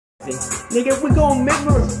Nigga, we gon'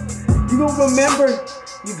 remember. You gon' remember.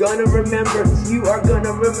 You gonna remember. You are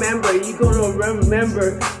gonna remember. You gonna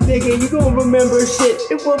remember. Nigga, you gonna remember shit.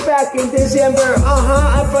 It was back in December.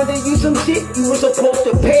 I funded you some shit you were supposed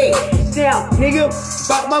to pay. Now, nigga,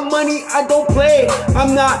 about my money, I don't play.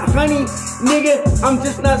 I'm not honey, nigga, I'm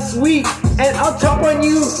just not sweet. And I'll chop on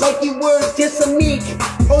you like you were just a meat.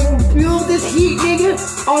 Oh, you feel this heat,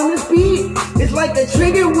 nigga, on this beat? It's like a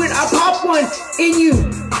trigger when I pop one in you.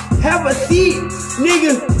 Have a seat,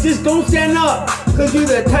 nigga, just don't stand up. Cause you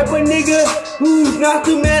the type of nigga who's not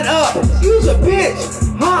to man up. You's a bitch,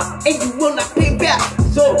 and you will not pay back.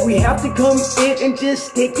 So we have to come in and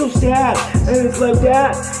just take your stab. And it's like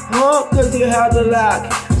that, cause you have the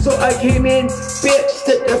lack. So I came in, bitch,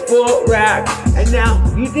 took the full rack. And now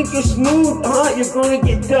you think you're smooth, you're gonna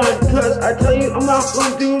get done. Cause I tell you, I'm not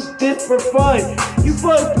gonna do this for fun. You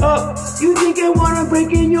fucked up, you think I wanna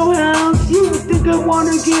break in your house. You think I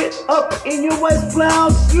wanna get up in your wife's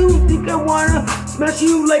blouse. You think I wanna smash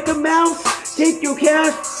you like a mouse. Take your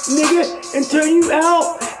cash, nigga, and turn you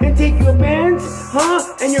out. And take your bands,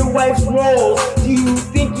 and your wife's rolls. Do you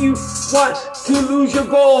think you want to lose your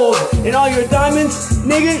gold? And all your diamonds,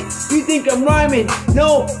 nigga, you think I'm rhyming.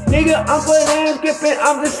 No, nigga, I'm putting hands gripping,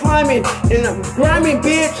 I'm just sliming. And I'm grinding,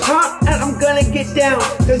 bitch, and I'm gonna get down.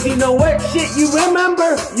 Cause you know what, shit, you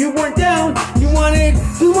remember, you weren't down. You wanted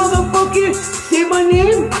to motherfucking say my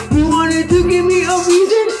name. You wanted to give me a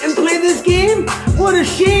reason and play this game. What a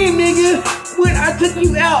shame, nigga, when I took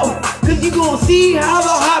you out. Cause you gon' see how the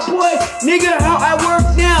hot boy, nigga, how I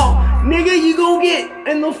work now. Nigga, you gon' get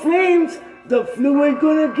in the flames. The fluid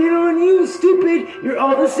gonna get on you, stupid. You're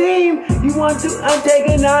all the same. You want to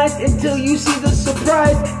antagonize until you see the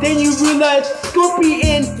surprise. Then you realize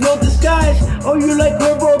Scorpion, no disguise. Oh, you're like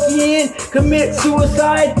Herbokian, commit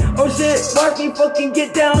suicide. Oh shit, watch me fucking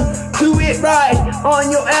get down to it, ride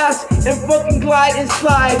on your ass and fucking glide and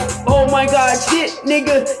slide. Oh my god, shit,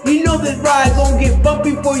 nigga, you know this ride gon' get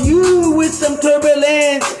bumpy for you with some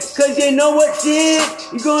turbulence. Cause you know what, shit,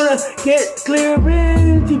 you're gonna get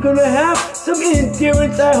clearance. You're gonna have some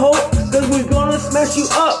endurance, I hope. Cause we're gonna smash you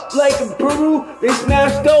up like in Peru, they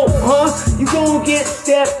smash dope, You gonna get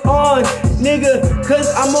stepped on, nigga.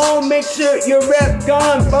 Cause I'm gonna make sure your rep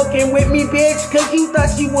gone. Fucking with me, bitch, cause you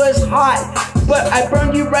thought you was hot. But I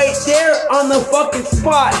burned you right there on the fucking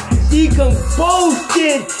spot. Decomposed,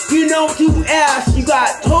 you know, to ass. You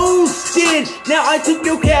got toasted. Now I took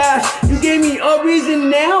your cash. You gave me a reason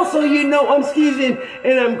now, so you know I'm skeezing.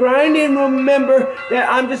 And I'm grinding. Remember that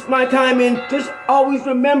I'm just my timing. Just always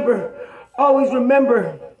remember. Always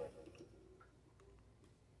remember.